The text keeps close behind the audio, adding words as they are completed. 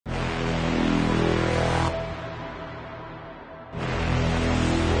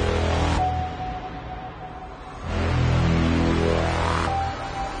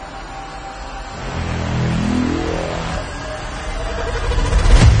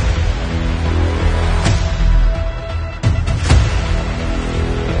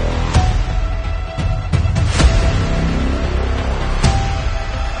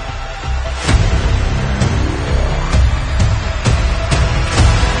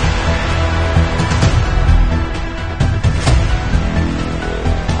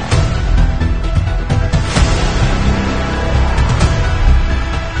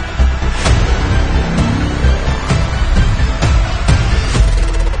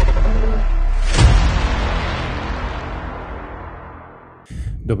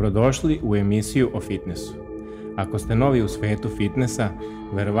Dobrodošli u emisiju o fitnesu. Ako ste novi u svetu fitnesa,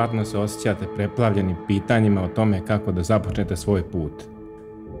 verovatno se osjećate preplavljeni pitanjima o tome kako da započnete svoj put.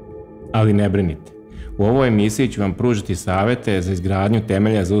 Ali ne brinite, u ovoj emisiji ću vam pružiti savjete za izgradnju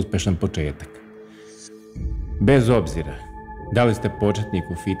temelja za uspešan početak. Bez obzira da li ste početnik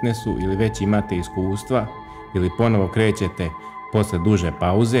u fitnesu ili već imate iskustva ili ponovo krećete posle duže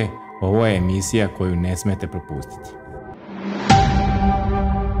pauze, ovo je emisija koju ne smete propustiti.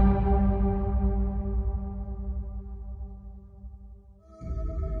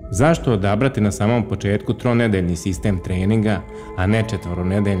 Zašto odabrati na samom početku tronedeljni sistem treninga, a ne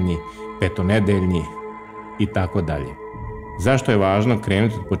četvoronedeljni, petonedeljni i tako dalje? Zašto je važno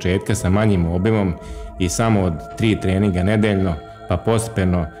krenuti od početka sa manjim obimom i samo od 3 treninga nedeljno, pa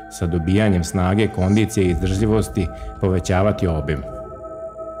postepeno sa dobijanjem snage, kondicije i izdržljivosti povećavati obim?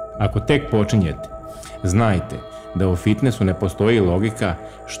 Ako tek počinjete, znajte da u fitnesu ne postoji logika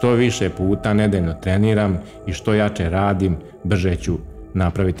što više puta nedeljno treniram i što jače radim, brže ću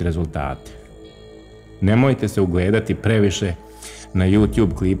napraviti rezultate. Nemojte se ugledati previše na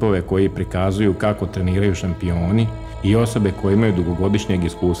YouTube klipove koji prikazuju kako treniraju šampioni i osobe koje imaju dugogodišnjeg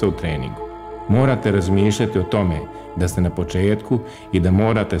iskustva u treningu. Morate razmišljati o tome da ste na početku i da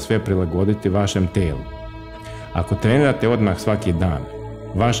morate sve prilagoditi vašem telu. Ako trenirate odmah svaki dan,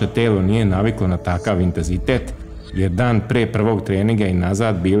 vaše telo nije naviklo na takav intenzitet, jer dan pre prvog treninga i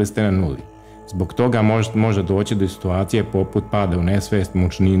nazad bili ste na nuli. Zbog toga može doći do situacije poput pada u nesvest,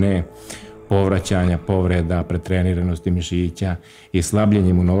 mučnine, povraćanja, povreda, pretreniranosti mišića i slabljenja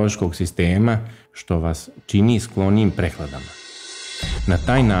imunološkog sistema, što vas čini sklonijim prehladama. Na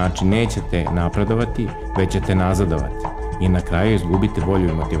taj način nećete napredovati, već ćete nazadovati i na kraju izgubiti volju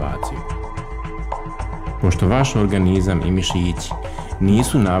i motivaciju. Pošto vaš organizam i mišići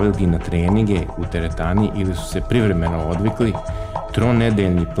nisu navikli na treninge u teretani ili su se privremeno odvikli,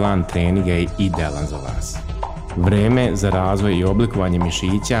 tronedeljni plan treninga je idealan za vas. Vreme za razvoj i oblikovanje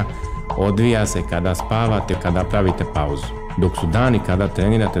mišića odvija se kada spavate, kada pravite pauzu, dok su dani kada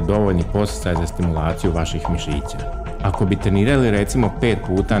trenirate dovoljni podsticaj za stimulaciju vaših mišića. Ako bi trenirali recimo 5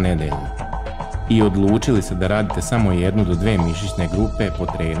 puta nedeljno i odlučili se da radite samo 1 do 2 mišićne grupe po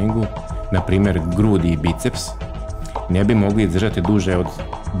treningu, na primjer grudi i biceps, ne bi mogli izdržati duže od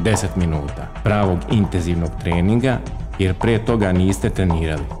 10 minuta pravog intenzivnog treninga, jer prije toga niste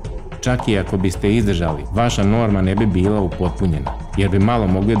trenirali. Čak i ako biste izdržali, vaša norma ne bi bila upotpunjena, jer bi malo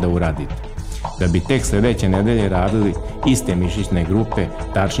mogli da uradite. Da bi tek sljedeće nedelje radili iste mišićne grupe,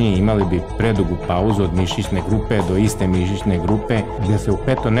 tačnije imali bi predugu pauzu od mišićne grupe do iste mišićne grupe, gdje se u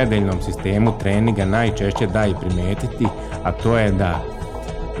petonedeljnom sistemu treninga najčešće da i primetiti, a to je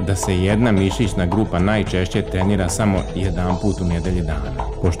da se jedna mišićna grupa najčešće trenira samo jedan put u nedelji dana.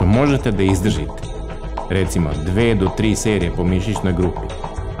 Pošto možete da izdržite recimo 2 do 3 serije po mišićnoj grupi,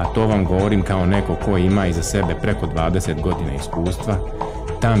 a to vam govorim kao neko ko ima iza sebe preko 20 godina iskustva,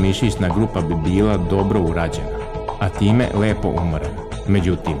 ta mišićna grupa bi bila dobro urađena, a time lepo umorena.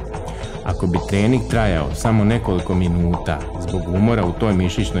 Međutim, ako bi trening trajao samo nekoliko minuta zbog umora u toj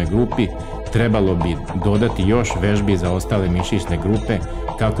mišićnoj grupi, trebalo bi dodati još vežbi za ostale mišićne grupe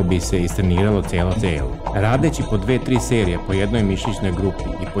kako bi se istreniralo cijelo telo. Radeći po 2-3 serije po jednoj mišićnoj grupi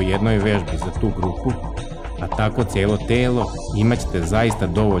i po jednoj vežbi za tu grupu, a tako cijelo telo, imat ćete zaista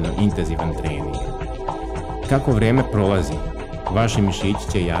dovoljno intenzivan trening. Kako vrijeme prolazi, vaši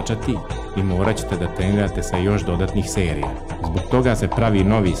mišići će jačati i morat ćete da trenirate sa još dodatnih serija. Zbog toga se pravi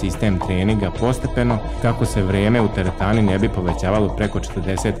novi sistem treninga postepeno kako se vrijeme u teretani ne bi povećavalo preko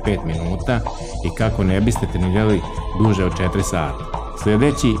 45 minuta i kako ne biste trenirali duže od 4 sata.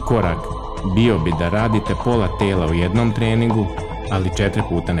 Sljedeći korak bio bi da radite pola tela u jednom treningu, ali 4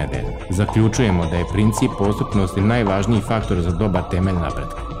 puta nedeljno. Zaključujemo da je princip postupnosti najvažniji faktor za dobar temelj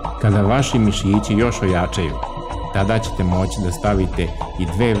napretka. Kada vaši mišići još ojačaju, tada ćete moći da stavite i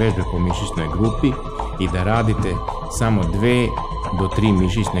 2 vežbe po mišićnoj grupi i da radite samo 2 do 3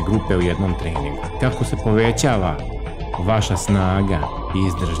 mišićne grupe u jednom treningu. Kako se povećava vaša snaga i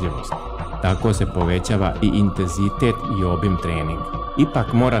izdržljivost, tako se povećava i intenzitet i obim treninga.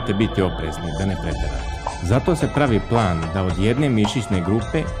 Ipak morate biti oprezni da ne pretjerate. Zato se pravi plan da od jedne mišićne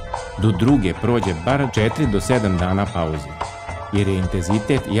grupe do druge prođe bar 4 do 7 dana pauze, jer je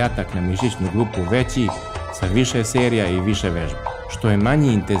intenzitet i atak na mišićnu grupu veći sa više serija i više vežba. Što je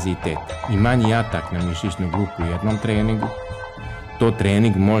manji intenzitet i manji atak na mišićnu grupu u jednom treningu, to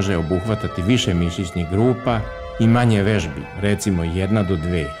trening može obuhvatati više mišićnih grupa i manje vežbi, recimo 1 do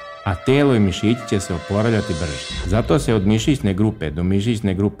 2, a telo i mišići će se oporavljati brže. Zato se od mišićne grupe do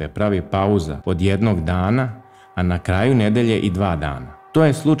mišićne grupe pravi pauza od 1 dana, a na kraju nedelje i 2 dana. To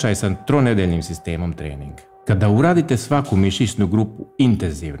je slučaj sa tronedeljnim sistemom treninga. Kada uradite svaku mišićnu grupu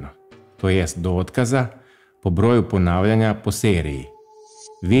intenzivno, to jest do otkaza, po broju ponavljanja po seriji,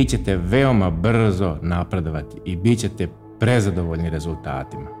 vi ćete veoma brzo napredovati i bit ćete prezadovoljni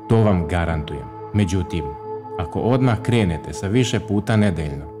rezultatima. To vam garantujem. Međutim, ako odmah krenete sa više puta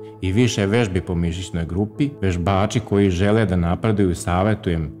nedeljno i više vežbi po mišićnoj grupi, vežbači koji žele da napreduju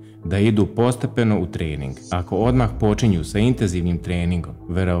savjetujem da idu postepeno u trening. Ako odmah počinju sa intenzivnim treningom,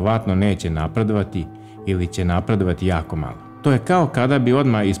 verovatno neće napredovati ili će napredovati jako malo. To je kao kada bi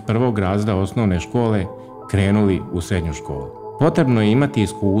odmah iz prvog razreda osnovne škole krenuli u srednju školu. Potrebno je imati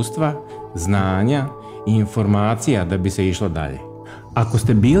iskustva, znanja i informacija da bi se išlo dalje. Ako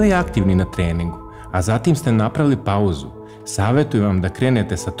ste bili aktivni na treningu, a zatim ste napravili pauzu, savjetujem vam da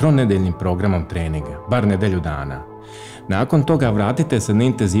krenete sa tronedeljnim programom treninga, bar nedelju dana. Nakon toga vratite se na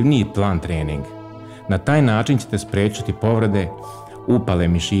intenzivniji plan treninga. Na taj način ćete spriječiti povrede, upale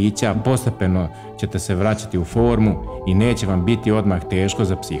mišića, postepeno ćete se vraćati u formu i neće vam biti odmah teško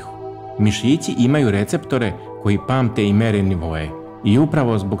za psihu. Mišići imaju receptore koji pamte i mere nivoe i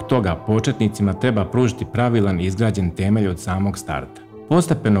upravo zbog toga početnicima treba pružiti pravilan i izgrađen temelj od samog starta.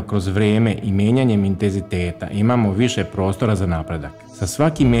 Postepeno kroz vrijeme i mijenjanjem intenziteta imamo više prostora za napredak. Sa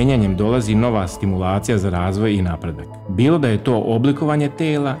svakim mijenjanjem dolazi nova stimulacija za razvoj i napredak. Bilo da je to oblikovanje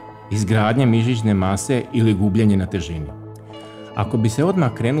tela, izgradnja mišićne mase ili gubljenje na težini. Ako bi se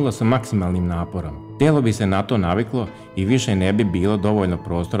odmah krenulo sa maksimalnim naporom, telo bi se na to naviklo i više ne bi bilo dovoljno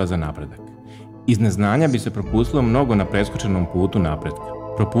prostora za napredak. Iz neznanja bi se propustilo mnogo na preskočenom putu napretka.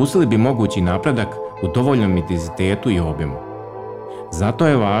 Propustili bi mogući napredak u dovoljnom intenzitetu i obimu. Zato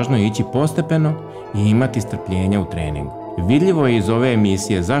je važno ići postepeno i imati strpljenja u treningu. Vidljivo je iz ove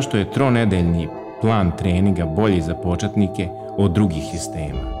emisije zašto je tronedeljni plan treninga bolji za početnike od drugih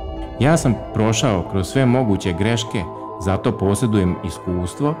sistema. Ja sam prošao kroz sve moguće greške, zato posjedujem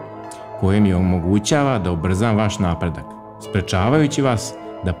iskustvo koje mi omogućava da ubrzam vaš napredak, sprečavajući vas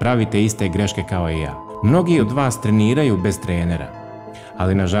da pravite iste greške kao i ja. Mnogi od vas treniraju bez trenera,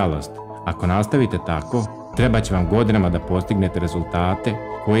 ali nažalost, ako nastavite tako, treba će vam godinama da postignete rezultate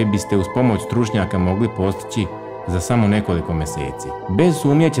koje biste uz pomoć stručnjaka mogli postići za samo nekoliko mjeseci. Bez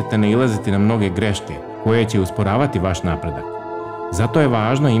sumnje ćete nailaziti na mnoge greške koje će usporavati vaš napredak. Zato je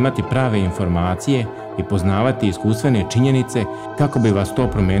važno imati prave informacije i poznavati iskustvene činjenice kako bi vas to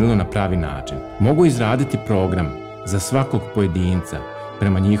promijenilo na pravi način. Mogu izraditi program za svakog pojedinca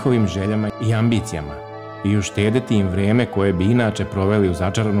prema njihovim željama i ambicijama i uštediti im vrijeme koje bi inače proveli u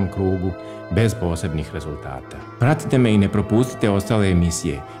začaranom krugu bez posebnih rezultata. Pratite me i ne propustite ostale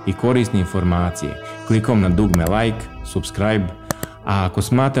emisije i korisne informacije klikom na dugme like, subscribe, a ako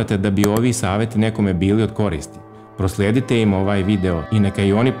smatrate da bi ovi savjeti nekome bili od koristi, proslijedite im ovaj video i neka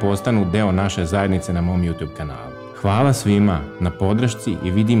i oni postanu deo naše zajednice na mom YouTube kanalu. Hvala svima na podršci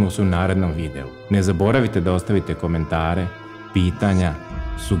i vidimo se u narednom videu. Ne zaboravite da ostavite komentare, pitanja,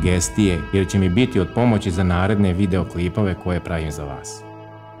 sugestije jer će mi biti od pomoći za naredne videoklipove koje pravim za vas.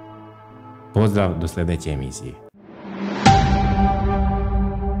 Pozdrav do sljedeće emisije.